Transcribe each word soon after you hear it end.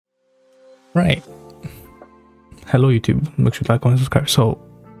Right. Hello YouTube. Make sure to like, comment, subscribe. So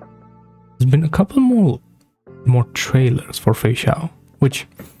there's been a couple more trailers for Feixiao, which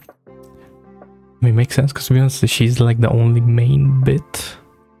may make sense because to be honest, she's like the only main bit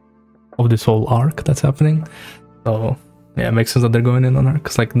of this whole arc that's happening. So yeah, it makes sense that they're going in on her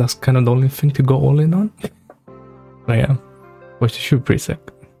because like that's kind of the only thing to go all in on. But yeah, which should be pretty sick.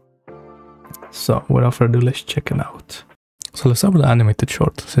 So without further ado, let's check it out. So let's start with the animated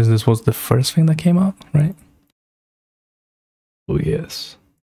short, since this was the first thing that came out, right? Oh yes.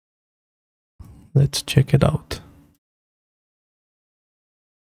 Let's check it out.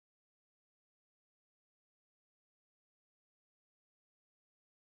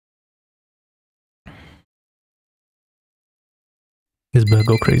 This better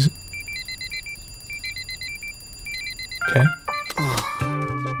go crazy. Okay.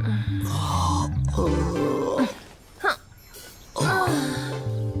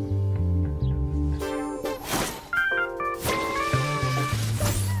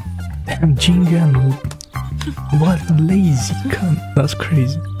 Damn, Jingan. What a lazy cunt. That's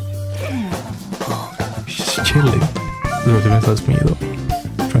crazy. She's chilling. That's me though.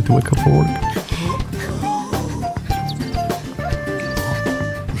 Trying to wake up for work.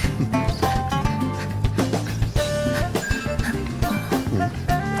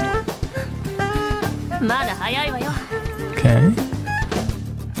 Okay.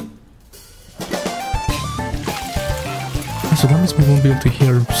 So that means we won't be able to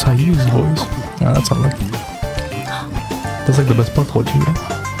hear Sayu's voice. Ah, that's unlucky. That's like the best part watching it.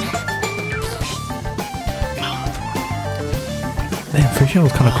 Damn, Feixiao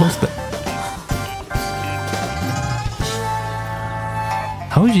was kind of close there.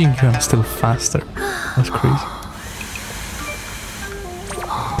 How is Jingyuan still faster? That's crazy.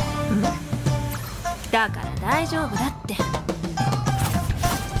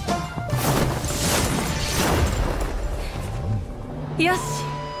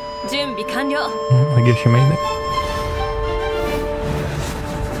 I guess you made it.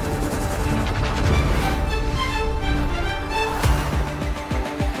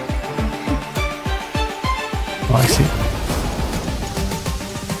 Oh, I see.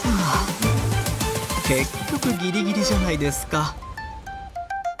 結局ギリギリじゃないですか。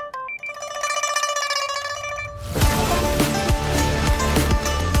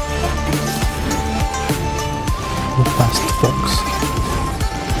 The fast fox.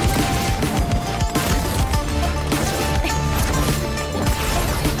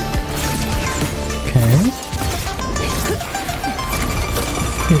 Okay.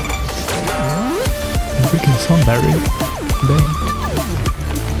 Freaking sunberry. Dang.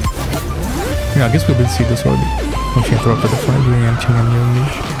 Yeah, I guess we did see this already. When she interrupted the fight during Yanqing and Yumi.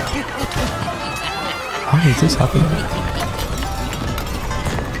 How is this happening?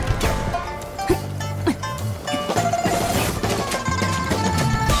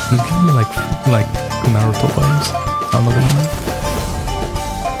 It's giving me like Naruto vibes. I'm not gonna lie.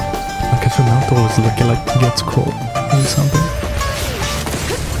 Like if Naruto was looking like gets caught or something.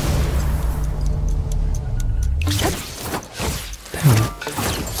 Damn.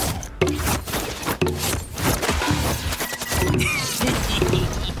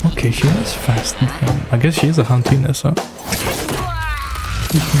 Okay, she is fast. Damn. I guess she is a huntiness, huh?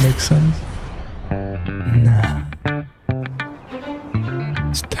 It makes sense. Nah.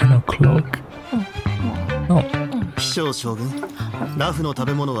 It's 10 o'clock. Oh. 気象将軍、ラフの食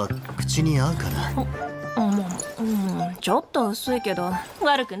べ物は口に合うかな。ちょっと薄いけど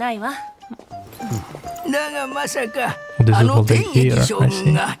悪くないわ。だがまさか This あ is の what they 天 hear, 撃将 I 軍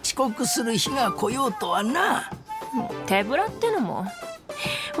see. が遅刻する日が来ようとはな。手ぶらってのも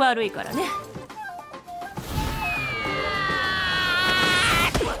悪いからね。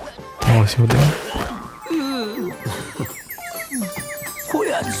Oh, I see what they are. こ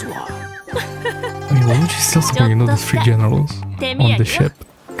やつは I mean, why would she still support, you know, the three generals on the ship?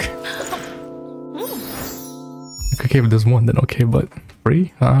 Okay, if there's one, then okay, but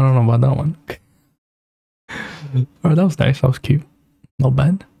three? I don't know about that one. Alright, that was nice, that was cute. Not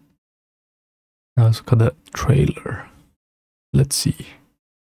bad. Now let's look at the trailer. Let's see.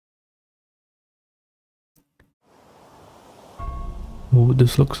 Oh,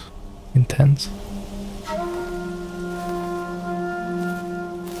 this looks intense.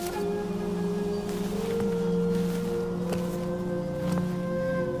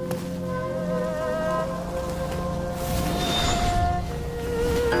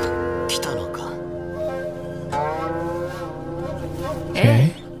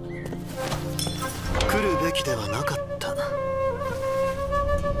 Okay. 来るべきではなかった。だ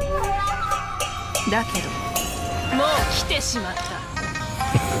けどもう来てしまった。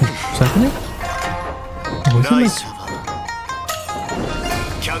So happening? Oh, is it 来 like... 者は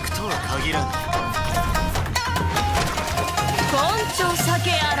客とは限らない。根性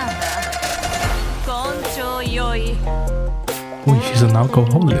酒あらば根性よい Wait, she's an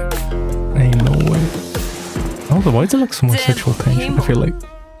alcoholic. Ain't no way. Also, why is it like so much sexual tension? I feel like...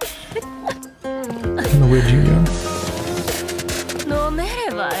 Kinda weird junior. 飲め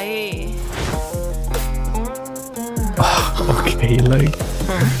ればいい Okay, like...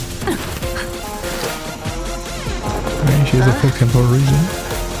 Man, she's a fucking for a reason.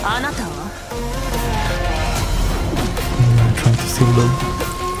 あなたは I'm trying to steal the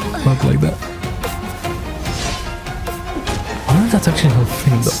blood like that. I wonder if that's actually her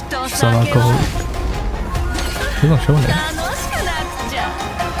thing though. She's an alcoholic. She's not showing it. 楽しくなくちゃ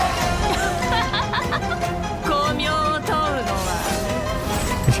巧妙を問うのは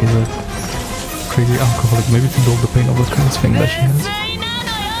She's a crazy alcoholic. Maybe to dull the pain of the kind of thing that she has. 罪な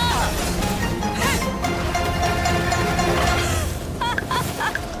のよ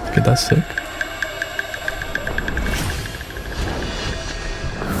Okay, that's sick.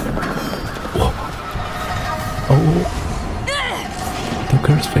 Whoa. Oh. The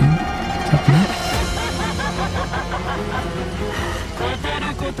curse thing is happening.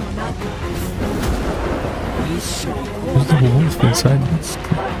 Who's the wolf inside this?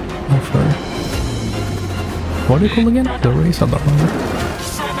 Of her? What are they called again? The race? I don't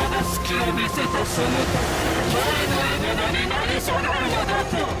remember.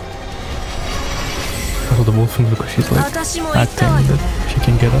 Also the wolf thing because she's like 私も言ったわ acting よ that she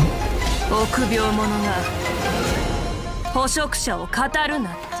can get up. 臆病者が捕食者を語るな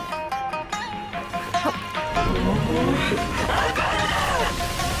って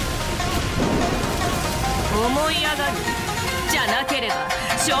思い上がるじゃなければ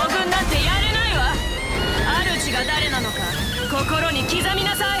将軍なんてやれないわ主が誰なのか心に刻み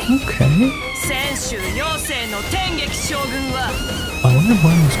なさい Okay. 泉州妖精の天撃将軍は I wonder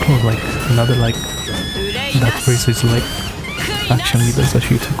why it was called like another like 憂いな that race is like 悔いな action leaders that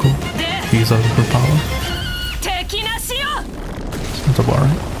she took over. で Use all of her power. 敵なしよ Sounds about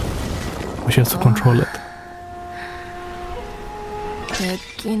right. But she has to control it.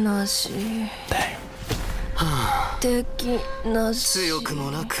 敵なし Damn. 敵なし強く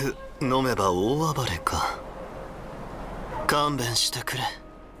もなく飲めば大暴れか。勘弁してくれ。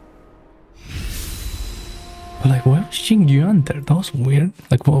 But like, why was Jing Yuan there? That was weird.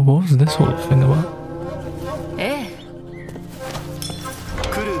 Like, what was this whole thing about? ええ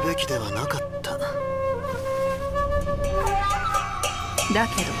来るべきではなかった。だ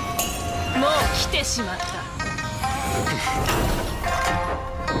けどもう来てしまった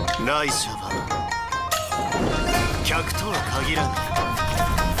来者は客とは限らない。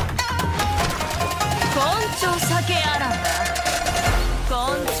根性酒あらば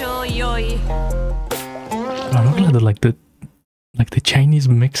根性よい I'm looking at the Chinese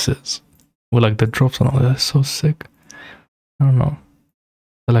mixes with like the drops and all that. That's so sick. I don't know.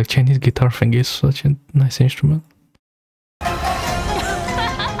 The like Chinese guitar thing is such a nice instrument.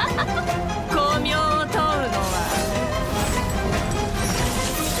 巧妙を問うのは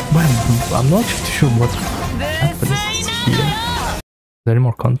But I'm not sure what 無 happens 粋 here. な Is there any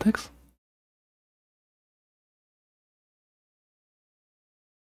more context?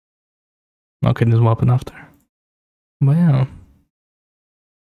 Okay, this will happen after. But yeah.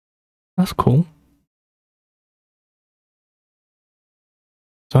 That's cool.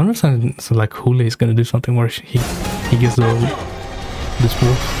 So I understand so like Hule is gonna do something where he gets this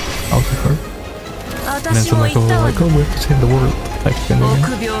wolf out of her. And then 私 some も like, 言ったわ like, oh, we have to save the world type thing again.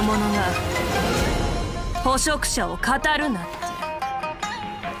 臆病者が捕食者を語るなって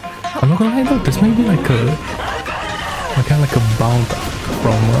I'm not gonna lie though, this may be like a kind of like a bound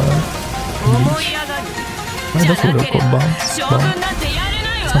from 思い Bleach. 上がる Right, じゃ that's what な they're けれ called, ば bounds. 将 Bound. 軍なんてやれ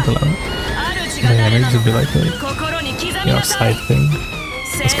ないわ Something like that. 主が Yeah, 誰 maybe な it の should be か like a 心に刻み you know なさい side thing.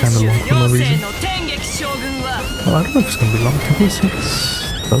 泉 It's kinda 州 long for no 妖精 reason. の天撃将軍は Well, I don't know if it's gonna be long. 56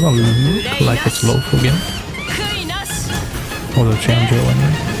 doesn't look like it's low for game. 悔いなし Or the change anyway.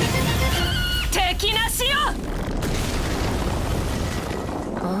 敵なしよ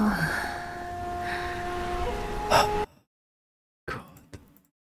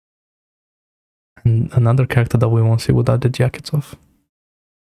And another character that we won't see without the jackets off.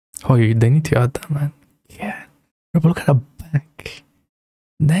 Oh, they need to add that, man. Yeah. But look at her back.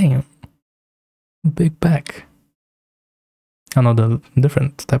 Damn. Big back. Another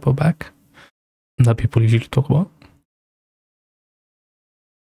different type of back that people usually talk about.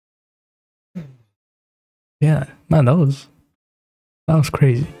 Yeah, man, that was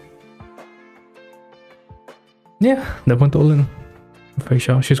crazy. Yeah, they went all in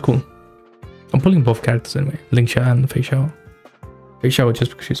Feixiao, she's cool. I'm pulling both characters anyway, Linxia and Feixiao. Feixiao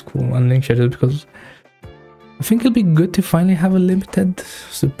just because she's cool, and Linxia just because I think it'll be good to finally have a limited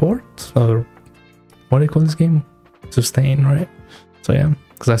support, or what do you call this game? Sustain, right? So yeah,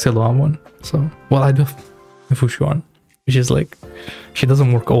 because I still don't have one. So, well, I do have Fushuan, which is like, she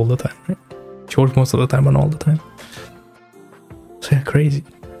doesn't work all the time, right? She works most of the time and all the time. So yeah, crazy.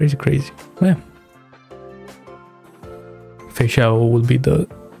 Yeah. Feixiao will be the,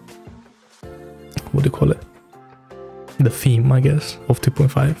 what do you call it? The theme, I guess, of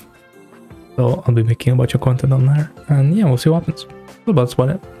 2.5. So I'll be making a bunch of content on there, and yeah, we'll see what happens. Well, that's about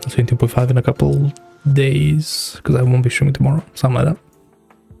it. I'll see you in 2.5 in a couple days, because I won't be streaming tomorrow, something like that.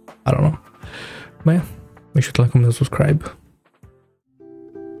 I don't know. But yeah, make sure to like, comment, and subscribe.